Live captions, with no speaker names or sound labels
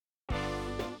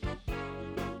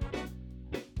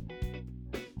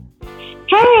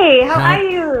Hey, how How are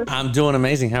you? I'm doing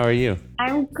amazing. How are you?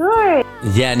 I'm good.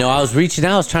 Yeah, no, I was reaching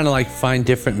out. I was trying to find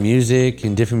different music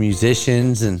and different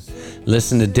musicians and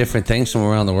listen to different things from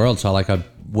around the world. So I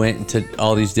went into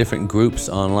all these different groups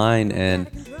online and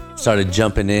started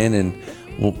jumping in and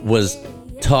was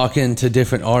talking to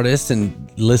different artists and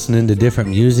listening to different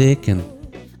music, and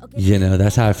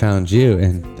that's how I found you.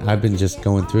 And I've been just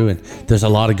going through, and there's a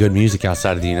lot of good music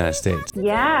outside of the United States.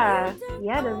 Yeah,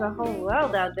 there's a whole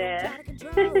world out there.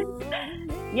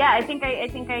 Yeah, I think I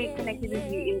connected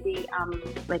with you in the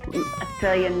like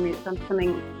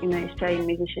something in the Australian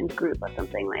musicians group or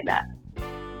something like that.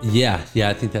 Yeah,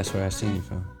 I think that's where I seen you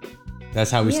from.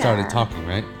 That's how we started Yeah. talking,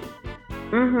 right?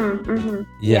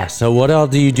 Yeah. So what else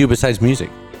do you do besides music?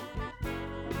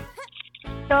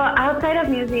 So outside of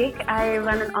music, I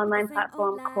run an online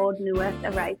platform called New Earth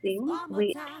Arising,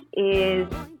 which is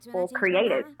for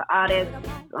creatives, for artists,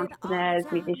 entrepreneurs,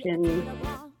 musicians,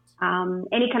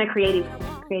 any kind of creative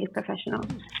professional.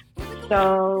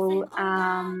 So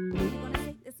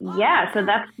yeah, so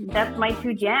that's my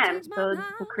two jams. So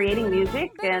for creating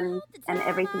music and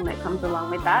everything that comes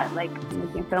along with that, like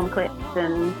making film clips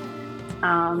and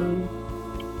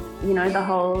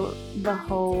the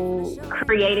whole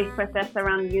creative process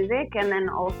around music, and then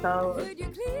also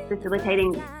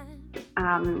facilitating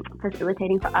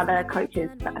for other coaches.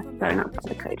 Sorry, not for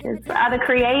other coaches, for other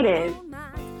creators.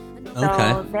 So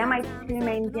Okay. they're my two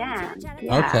main jams.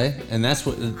 Yeah. Okay. And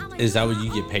is that what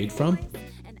you get paid from?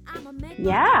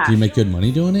 Yeah. Do you make good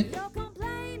money doing it?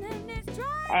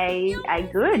 I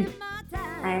good.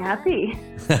 I'm happy.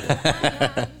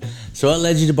 So what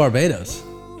led you to Barbados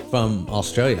from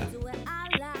Australia?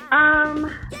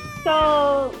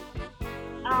 So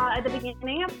at the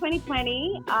beginning of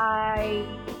 2020, I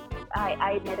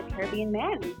met a Caribbean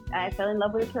man. I fell in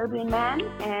love with a Caribbean man,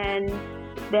 and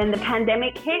then the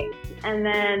pandemic hit, and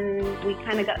then we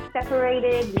kind of got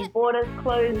separated, with borders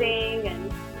closing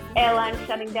and airlines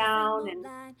shutting down and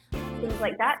things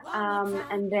like that.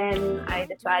 And then I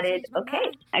decided,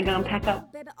 okay, I'm gonna pack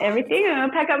up everything. I'm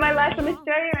gonna pack up my life from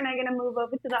Australia, and I'm gonna move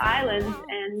over to the islands.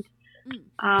 And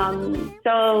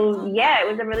so yeah, it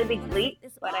was a really big leap,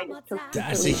 but I just took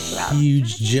That's the a leap throughout.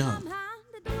 huge jump.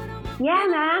 Yeah,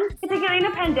 man. Particularly in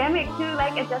a pandemic too,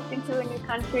 like adjusting to a new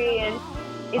country, and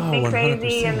it's Oh, been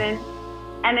crazy. 100%.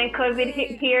 And then COVID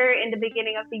hit here in the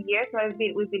beginning of the year, so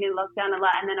we've been in lockdown a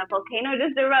lot, and then a volcano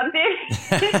just erupted.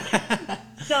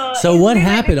 So So it's what been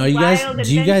like happened? this wild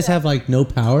Do you guys adventure. have no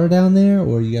power down there,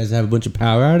 or you guys have a bunch of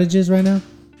power outages right now?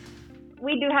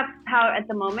 We do have power at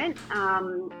the moment,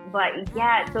 but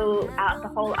yeah, so the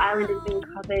whole island is being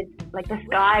covered, like the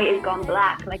sky is gone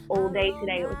black, like all day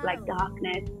today it was like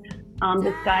darkness.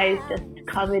 The sky is just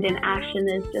covered in ash, and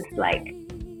there's just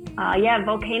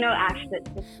volcano ash that's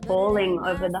just falling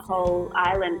over the whole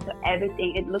island. So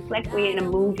everything, it looks like we're in a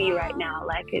movie right now.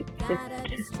 Like it's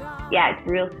it's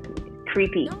real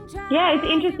creepy. Yeah, it's an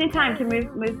interesting time to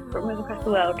move across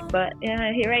the world, but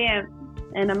yeah, here I am,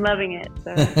 and I'm loving it.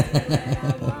 So.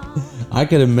 I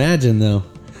could imagine though.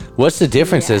 What's the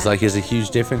differences? Yeah. Is a huge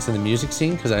difference in the music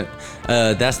scene? Because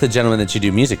that's the gentleman that you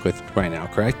do music with right now,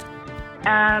 correct?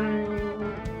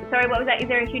 Sorry, what was that? Is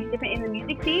there a huge difference in the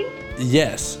music scene?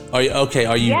 Yes. Are you okay?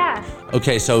 Are you Yeah.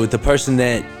 okay? So the person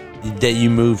that you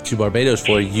moved to Barbados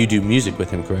for, you do music with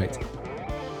him, correct?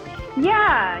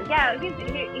 Yeah.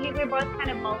 We're both kind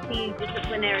of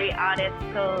multidisciplinary artists.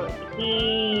 So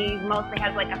he mostly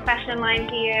has like a fashion line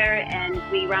here, and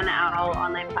we run our whole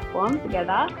online platform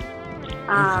together.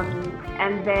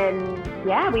 And then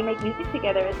we make music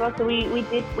together as well. So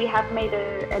we have made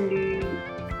a new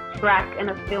track and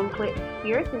a film clip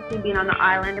here since we've been on the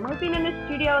island, and we've been in the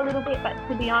studio a little bit, but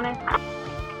to be honest,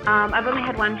 I've only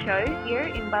had one show here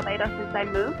in Barbados since I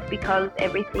moved, because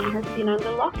everything has been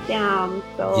under lockdown.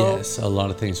 So Yes, a lot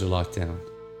of things are locked down.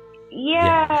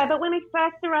 yeah, but when I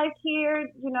first arrived here,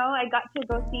 I got to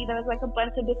go see, there was like a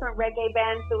bunch of different reggae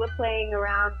bands that were playing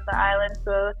around the island.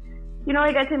 So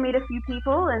I got to meet a few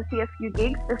people and see a few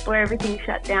gigs before everything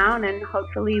shut down, and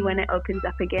hopefully when it opens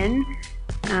up again,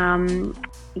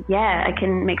 I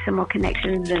can make some more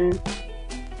connections and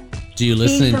Do you see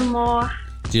listen? some more.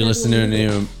 Do you listen to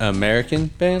any American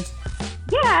bands?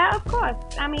 Yeah, of course.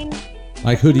 I mean,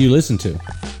 Like, who do you listen to?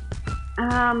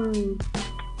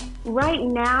 right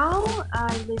now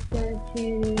I listen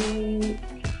to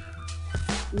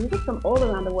music from all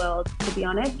around the world, to be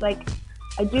honest. Like,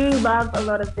 I do love a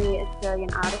lot of the Australian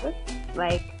artists,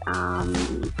 like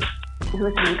who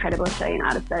are some incredible Australian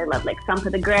artists that I love, like Sampa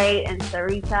the Great and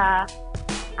Sarita.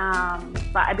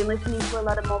 But I've been listening to a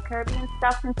lot of more Caribbean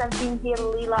stuff since I've been here.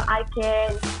 Lila Ike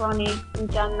and Chronic and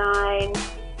John Nine.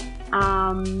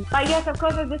 But yes, of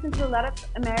course, I listen to a lot of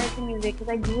American music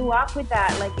because I grew up with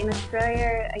that. Like in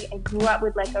Australia, I grew up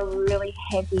with like a really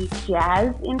heavy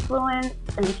jazz influence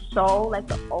and soul, like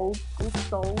the old school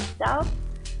soul stuff.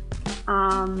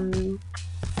 Um,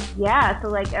 yeah, so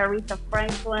like Aretha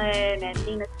Franklin and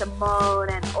Nina Simone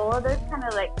and all those kind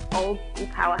of like old school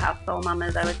powerhouse soul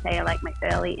mamas, I would say, are like my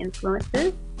early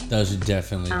influences. Those are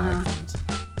definitely icons.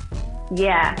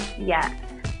 Yeah, yeah.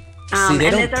 See, they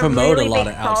don't promote a lot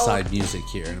of soul outside music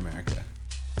here in America.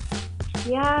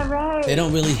 Yeah, right. They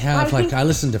don't really have, I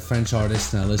listen to French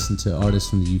artists and I listen to artists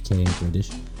from the UK and British.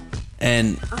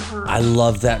 And I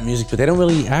love that music, but they don't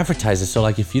really advertise it. So,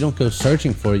 like, if you don't go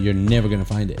searching for it, you're never going to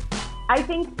find it. I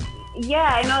think,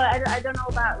 yeah, I know. I don't know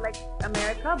about, like,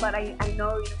 America, but I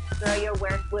know in Australia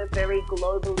where we're very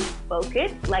globally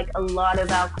focused. Like, a lot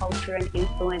of our culture and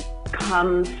influence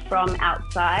comes from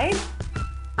outside.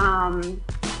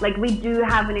 Like, we do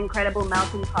have an incredible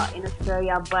melting pot in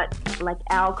Australia, but, like,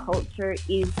 our culture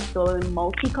is so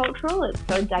multicultural. It's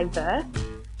so diverse.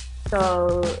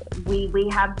 So we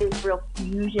have this real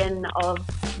fusion of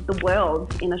the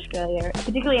world in Australia,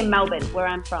 particularly in Melbourne, where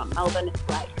I'm from. Melbourne is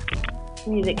like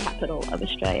music capital of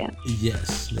Australia.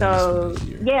 Yes. So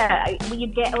yeah, you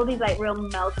get all these like real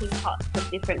melting pots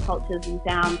of different cultures and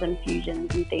sounds and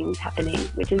fusions and things happening,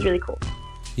 which is really cool.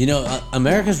 You know,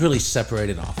 America's really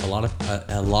separated off. A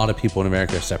lot of people in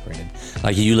America are separated.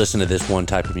 Like, you listen to this one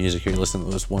type of music, or you listen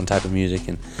to this one type of music,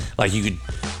 and like you could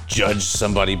judge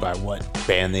somebody by what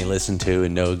band they listen to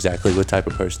and know exactly what type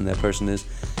of person that person is.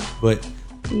 But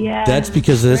yeah, that's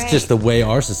because that's just the way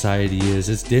our society is.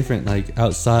 It's different. Like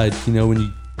outside, you know, when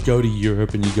you go to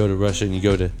Europe and you go to Russia and you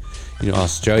go to, you know,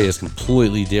 Australia, is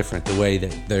completely different the way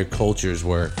that their cultures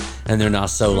work, and they're not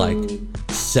so like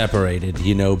separated,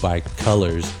 you know, by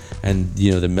colors, and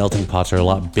you know the melting pots are a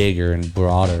lot bigger and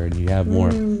broader, and you have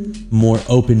more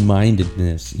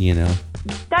open-mindedness, you know.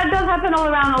 That does happen all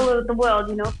over the world,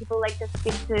 you know. People like to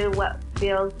stick to what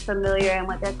feels familiar and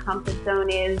what their comfort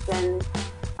zone is, and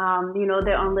you know,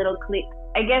 their own little cliques.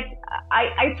 I guess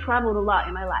I traveled a lot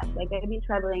in my life. Like, I've been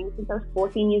traveling since I was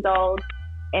 14 years old,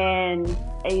 and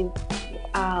I've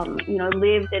you know,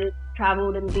 lived and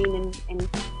traveled and been in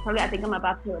probably, I think I'm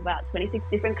about 26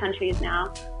 different countries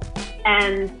now.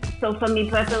 And so for me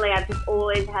personally, I've just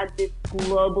always had this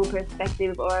global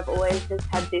perspective, or I've always just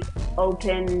had this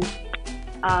open,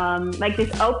 like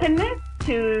this openness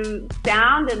to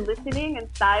sound and listening and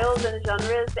styles and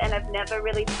genres, and I've never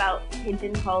really felt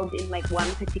pigeonholed in like one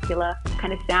particular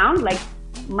kind of sound. Like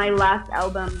my last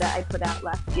album that I put out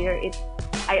last year,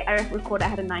 I had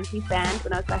a 90s band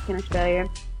when I was back in Australia,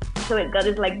 so it got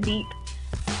this like deep,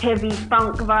 heavy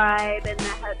funk vibe, and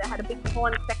I had a big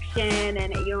horn section,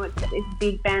 and you know, it's got this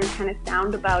big band kind of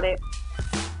sound about it.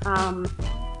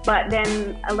 But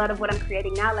then a lot of what I'm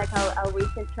creating now, like our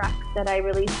recent tracks that I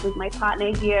released with my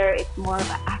partner here, it's more of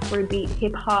an Afrobeat,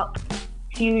 hip hop,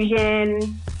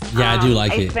 fusion. Yeah, I do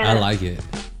like it. I like it.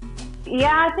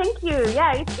 Yeah, thank you.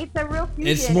 Yeah, it's a real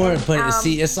fusion. It's more, but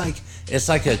see, it's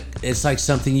like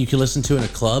something you can listen to in a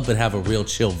club, but have a real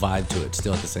chill vibe to it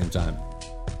still at the same time.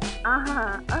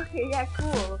 Okay, yeah,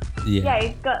 cool. Yeah,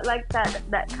 it's got like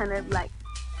that kind of like,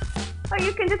 oh,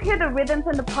 you can just hear the rhythms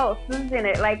and the pulses in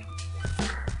it. Like,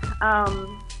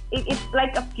 it's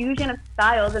like a fusion of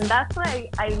styles, and that's what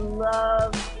I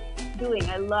love doing.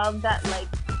 I love that, like,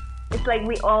 it's like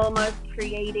we almost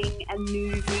creating a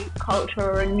new culture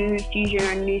or a new fusion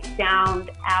or a new sound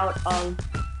out of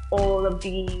all of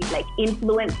the like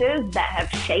influences that have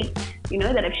shaped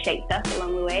us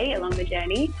along the way, along the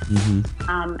journey.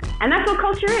 And that's what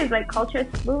culture is. Like, culture is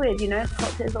fluid, you know.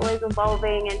 Culture is always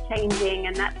evolving and changing,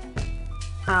 and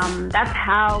that's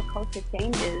how culture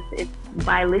changes. It's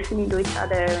by listening to each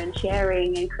other and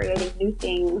sharing and creating new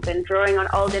things and drawing on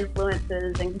old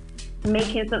influences and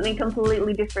making something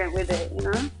completely different with it, you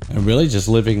know? And really just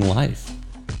living life.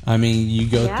 I mean, you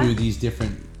go through these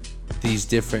different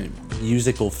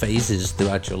musical phases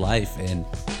throughout your life,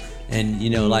 and you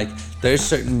know, like, there's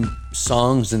certain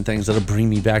songs and things that'll bring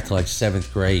me back to like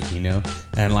 7th grade, you know,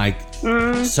 and like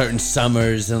certain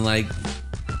summers, and like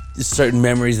certain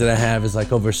memories that I have is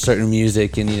like over certain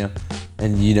music, and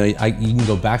you know, you can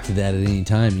go back to that at any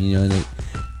time, you know. And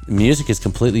music is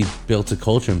completely built a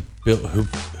culture and built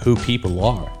who people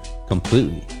are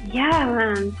completely.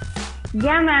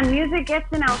 Yeah, man, music gets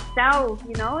in our cells,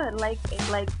 you know. It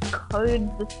codes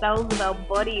the cells of our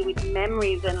body with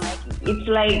memories, and like, it's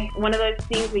like one of those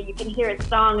things where you can hear a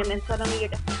song and then suddenly you're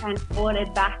just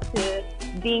transported back to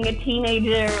being a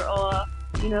teenager, or,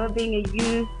 you know, being a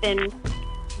youth, and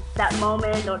that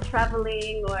moment, or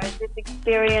traveling, or this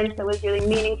experience that was really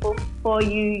meaningful for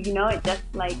you, you know. It just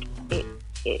like,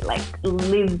 it like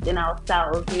lives in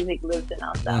ourselves. Music lives in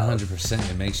ourselves. 100%.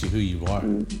 It makes you who you are.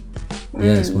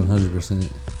 Yes,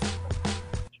 100%.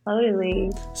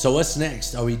 Totally. So what's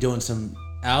next? Are we doing some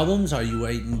albums? Are you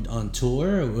waiting on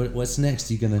tour? Or what's next?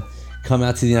 Are you gonna come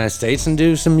out to the United States and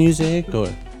do some music, or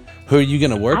who are you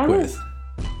gonna work with?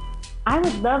 I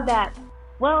would love that.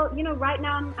 Well, right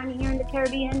now I'm here in the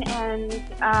Caribbean, and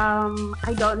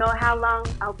I don't know how long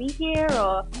I'll be here,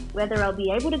 or whether I'll be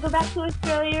able to go back to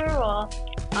Australia, or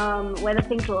whether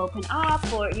things will open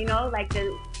up, or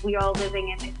we're all living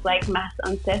in this like mass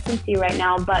uncertainty right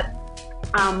now. But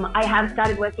I have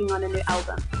started working on a new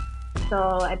album,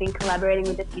 so I've been collaborating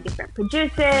with a few different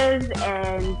producers,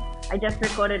 and I just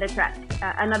recorded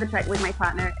another track with my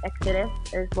partner Exodus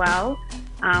as well.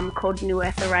 Called New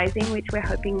Earth Arising, which we're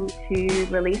hoping to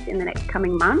release in the next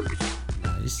coming month.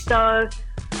 Nice. So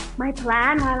my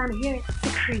plan while I'm here is to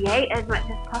create as much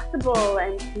as possible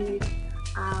and to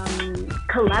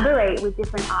collaborate with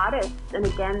different artists, and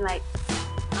again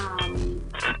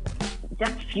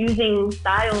just fusing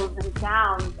styles and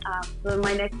sounds. So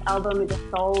my next album is a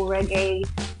soul reggae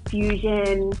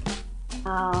fusion.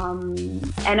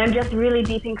 And I'm just really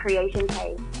deep in creation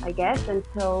phase, I guess,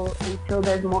 until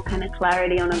there's more kind of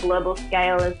clarity on a global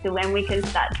scale as to when we can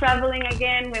start traveling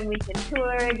again, when we can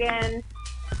tour again.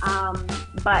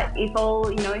 But if all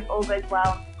goes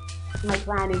well, my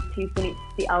plan is to finish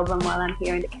the album while I'm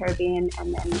here in the Caribbean,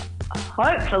 and then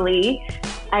hopefully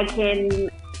I can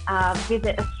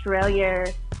visit Australia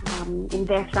in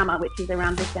their summer, which is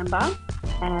around December,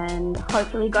 and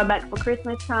hopefully go back for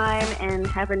Christmas time and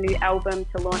have a new album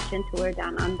to launch and tour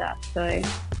down under. So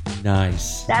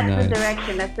nice. That's the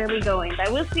direction that's really going.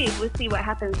 But we'll see what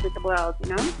happens with the world,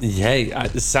 Hey,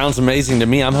 it sounds amazing to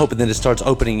me. I'm hoping that it starts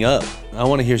opening up. I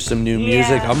want to hear some new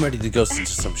music. I'm ready to go to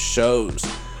some shows.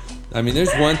 I mean,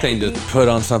 there's one thing to put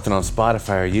on something on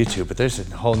Spotify or YouTube, but there's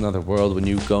a whole nother world when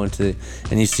you go into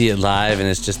and you see it live, and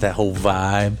it's just that whole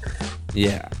vibe.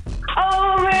 Yeah.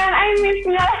 Oh man, I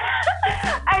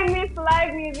miss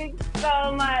live music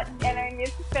so much, and I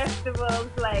miss festivals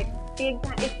like big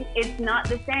time. It's not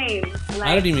the same.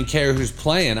 I don't even care who's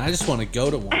playing. I just want to go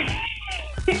to one.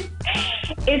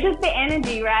 It's just the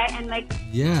energy, right? And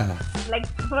yeah. Like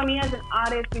for me as an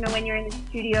artist, when you're in the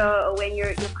studio or when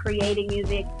you're creating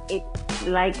music, it's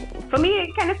like, for me,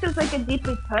 it kind of feels like a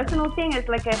deeply personal thing. It's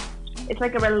like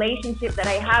a relationship that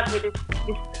I have with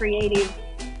this creative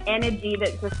energy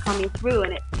that's just coming through,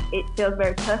 and it feels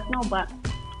very personal. But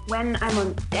when I'm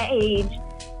on stage,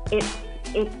 it's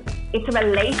a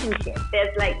relationship.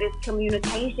 There's like this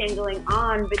communication going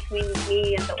on between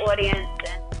me and the audience,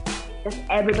 and just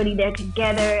everybody there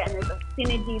together, and there's a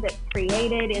synergy that's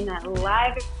created in that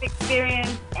live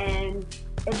experience, and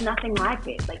it's nothing like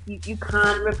it. Like you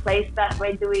can't replace that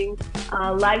by doing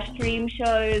live stream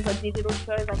shows or digital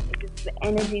shows. The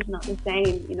energy is not the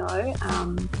same,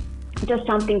 just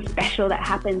something special that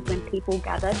happens when people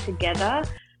gather together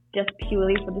just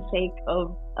purely for the sake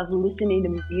of listening to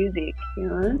music,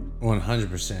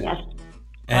 100%. Yes.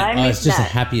 And it's just a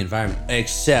happy environment,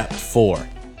 except for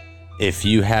if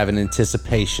you have an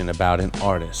anticipation about an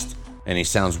artist and he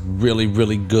sounds really,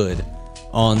 really good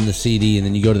on the CD, and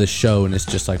then you go to the show and it's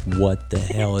just like, what the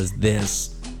hell is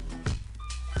this?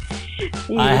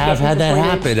 I have had that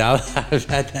happen. I've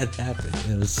had that happen.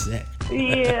 It was sick.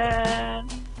 Yeah.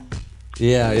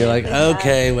 Yeah, you're like,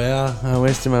 okay, well, I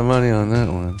wasted my money on that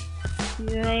one.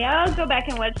 Yeah, I'll go back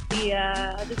and watch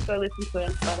I'll just go listen to it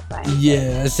on Spotify.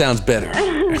 Yeah, it sounds better.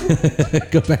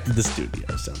 Go back to the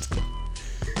studio. Sounds good.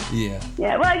 Yeah.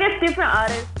 Yeah, well, I guess different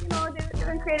artists,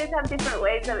 different creators have different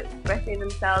ways of expressing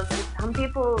themselves, and some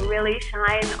people really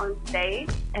shine on stage,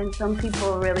 and some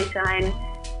people really shine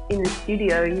in the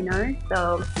studio,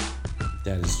 so.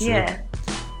 That is true. Yeah.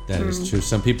 That is true.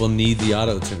 Some people need the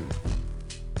auto-tune.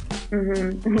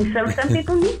 Mm-hmm. Some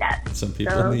people need that. Some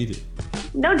people need it.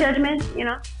 No judgment,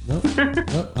 No,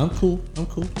 I'm cool.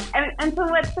 And so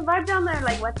what's the vibe down there?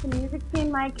 Like, what's the music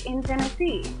scene like in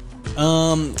Tennessee?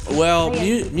 Well,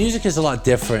 music is a lot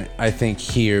different, I think,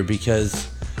 here, because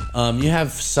you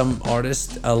have some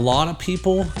artists, a lot of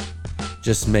people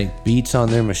just make beats on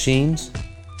their machines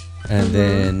and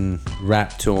then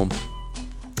rap to them.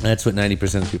 That's what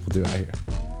 90% of people do out here.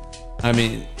 I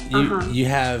mean, you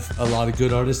have a lot of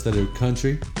good artists that are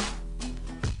country,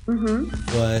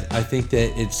 but I think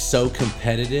that it's so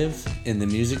competitive in the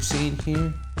music scene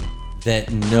here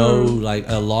that like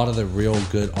a lot of the real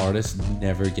good artists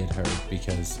never get heard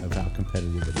because of how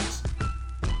competitive it is.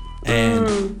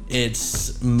 And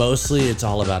it's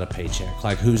all about a paycheck.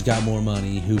 Like, who's got more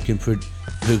money, who can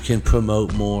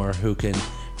promote more, who can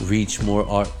reach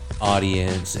more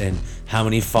audience and how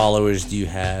many followers do you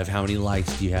have, how many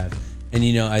likes do you have. And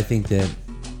I think that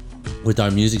with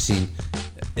our music scene,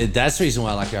 that's the reason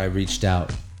why I reached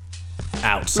out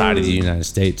outside of the United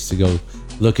States to go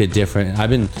look at different. I've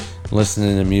been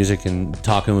listening to music and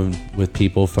talking with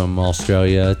people from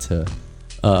Australia to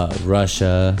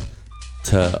Russia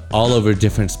to all over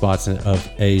different spots of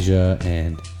Asia,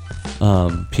 and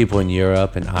people in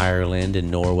Europe and Ireland and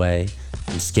Norway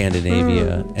and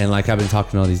Scandinavia. And I've been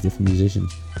talking to all these different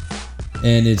musicians,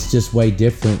 and it's just way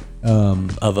different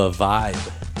of a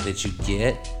vibe that you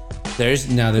get. There's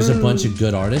a bunch of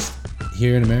good artists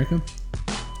here in America,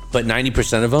 but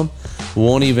 90% of them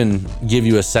won't even give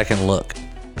you a second look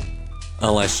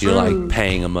unless you're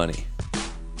paying them money.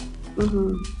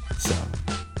 So,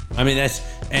 I mean,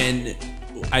 and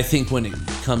I think when it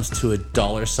comes to a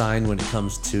dollar sign, when it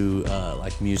comes to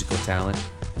musical talent,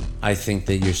 I think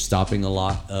that you're stopping a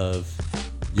lot of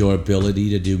your ability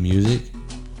to do music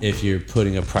if you're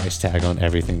putting a price tag on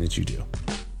everything that you do.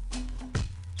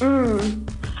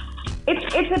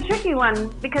 It's a tricky one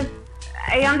because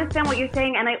I understand what you're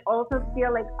saying, and I also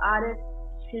feel like artists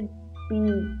should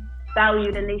be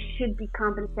valued and they should be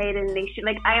compensated, and they should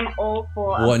I am all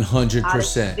for 100%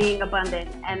 artists being abundant,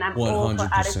 and I'm 100%. All for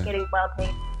artists getting well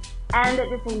paid. And at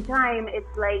the same time, it's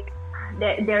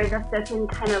there is a certain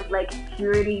kind of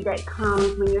purity that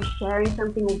comes when you're sharing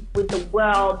something with the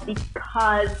world,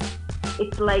 because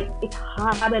it's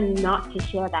harder not to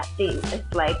share that thing. It's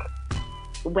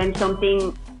when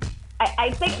something,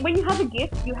 I think when you have a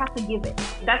gift, you have to give it.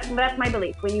 That's my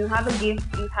belief. When you have a gift,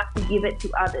 you have to give it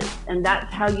to others, and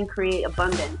that's how you create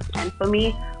abundance. And for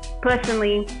me,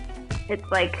 personally, it's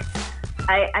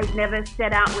I've never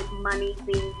set out with money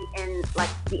being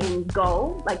the end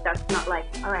goal. That's not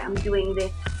all right, I'm doing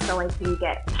this so I can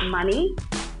get money.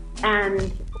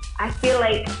 And I feel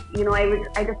I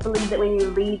just believe that when you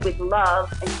lead with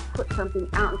love and you put something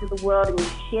out into the world and you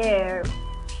share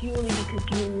purely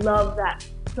because you love that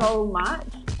so much.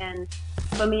 And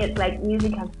for me, it's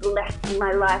music has blessed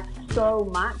my life so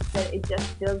much that it just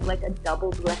feels like a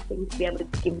double blessing to be able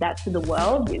to give that to the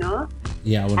world,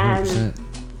 Yeah, 100%. And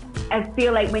I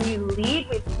feel when you lead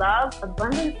with love,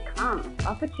 abundance comes,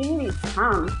 opportunities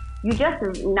come. You just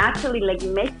naturally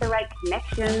make the right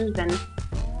connections, and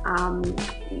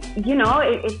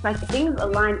it's things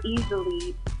align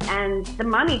easily and the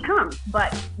money comes.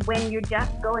 But when you're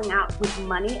just going out with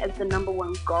money as the number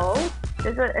one goal,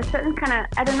 there's a certain kind of,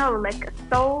 I don't know, a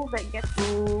soul that gets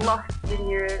lost in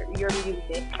your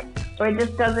music, or it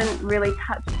just doesn't really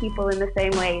touch people in the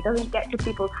same way. It doesn't get to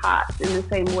people's hearts in the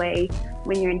same way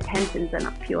when your intentions are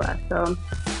not pure. So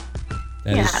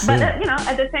but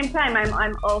at the same time,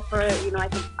 I'm all for I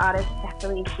think artists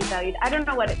definitely need to be valued. I don't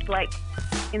know what it's like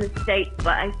in the States,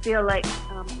 but I feel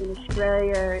in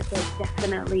Australia there's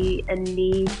definitely a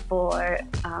need for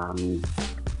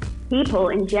people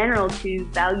in general to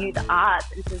value the arts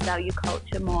and to value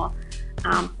culture more,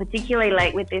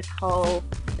 particularly with this whole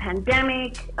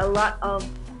pandemic. A lot of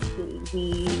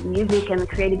the music and the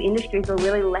creative industries are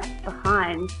really left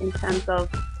behind in terms of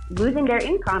losing their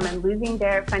income and losing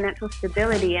their financial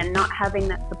stability and not having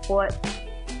that support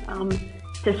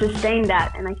to sustain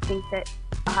that. And I think that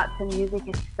arts and music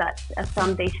is such a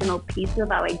foundational piece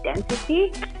of our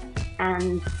identity.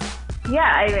 And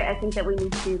I think that we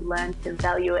need to learn to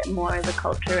value it more as a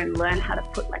culture and learn how to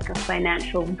put a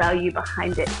financial value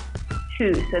behind it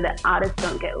too, so that artists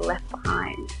don't get left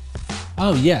behind.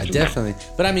 Oh yeah, definitely.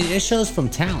 But I mean, it shows from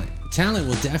talent. Talent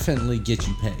will definitely get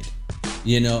you paid.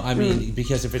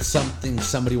 Because if it's something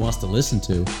somebody wants to listen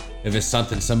to, if it's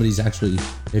something somebody's actually,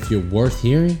 if you're worth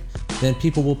hearing, then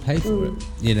people will pay for it,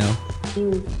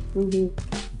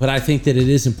 But I think that it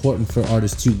is important for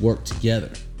artists to work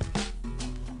together.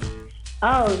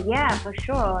 Oh yeah, for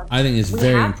sure. I think it's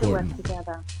very important. We have to work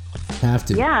together. Have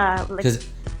to. Yeah,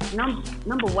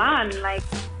 number one,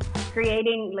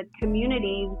 creating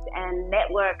communities and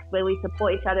networks where we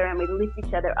support each other and we lift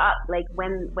each other up.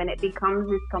 When it becomes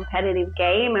this competitive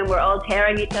game and we're all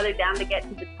tearing each other down to get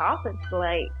to the top,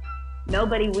 it's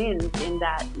nobody wins in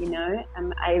that,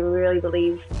 And I really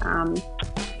believe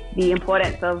the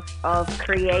importance of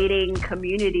creating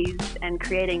communities and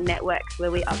creating networks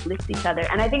where we uplift each other.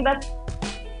 And I think that's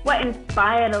what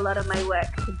inspired a lot of my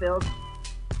work to build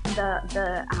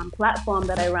the platform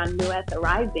that I run, New Earth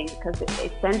Arising, because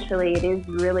essentially it is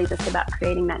really just about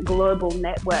creating that global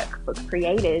network for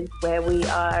creators where we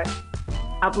are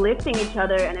uplifting each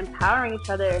other and empowering each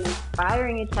other and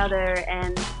inspiring each other.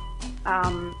 And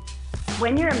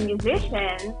when you're a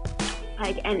musician,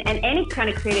 and any kind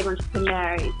of creative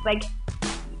entrepreneur,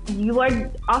 you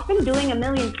are often doing a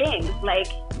million things.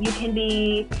 You can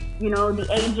be the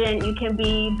agent, you can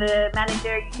be the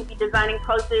manager, you can be designing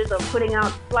posters or putting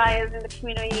out flyers in the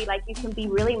community. Like, you can be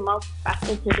really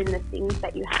multifaceted in the things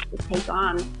that you have to take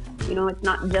on. It's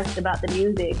not just about the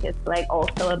music. It's like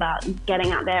also about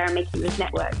getting out there and making those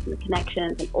networks and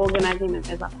connections and organizing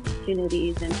those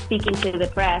opportunities and speaking to the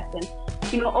press and,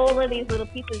 all of these little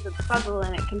pieces of the puzzle.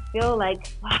 And it can feel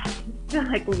like,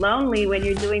 lonely when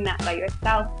you're doing that by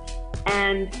yourself.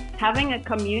 And having a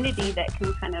community that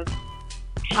can kind of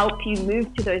help you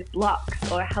move to those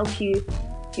blocks or help you,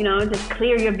 just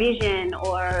clear your vision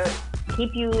or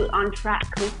keep you on track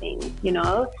with things,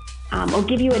 or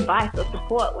give you advice or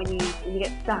support when you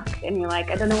get stuck and you're like,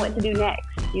 I don't know what to do next,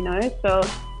 So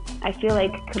I feel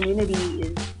like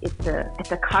community it's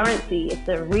a currency, it's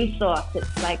a resource.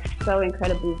 It's like so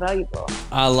incredibly valuable.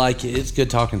 I like it. It's good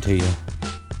talking to you.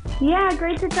 Yeah,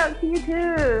 great to talk to you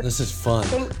too. This is fun.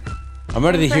 Thanks. I'm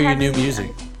ready to hear your new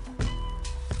music.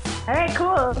 All right,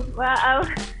 cool. Well,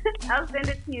 I'll send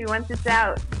it to you once it's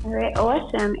out. All right,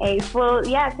 awesome, Ace. Well,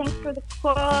 yeah, thanks for the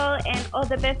call and all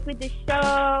the best with the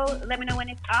show. Let me know when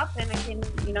it's up and I can,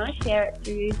 share it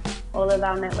through all of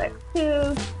our networks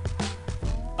too.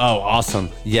 Oh, awesome.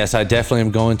 Yes, I definitely am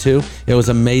going to. It was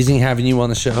amazing having you on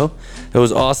the show. It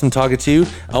was awesome talking to you.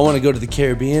 I want to go to the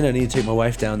Caribbean. I need to take my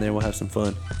wife down there. We'll have some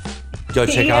fun. Go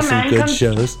check out some good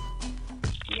shows.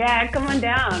 Yeah, come on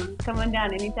down. Come on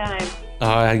down anytime. Oh,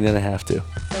 I'm going to have to.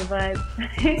 But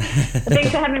thanks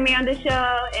for having me on the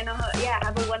show. And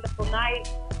have a wonderful night.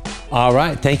 All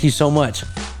right. Thank you so much.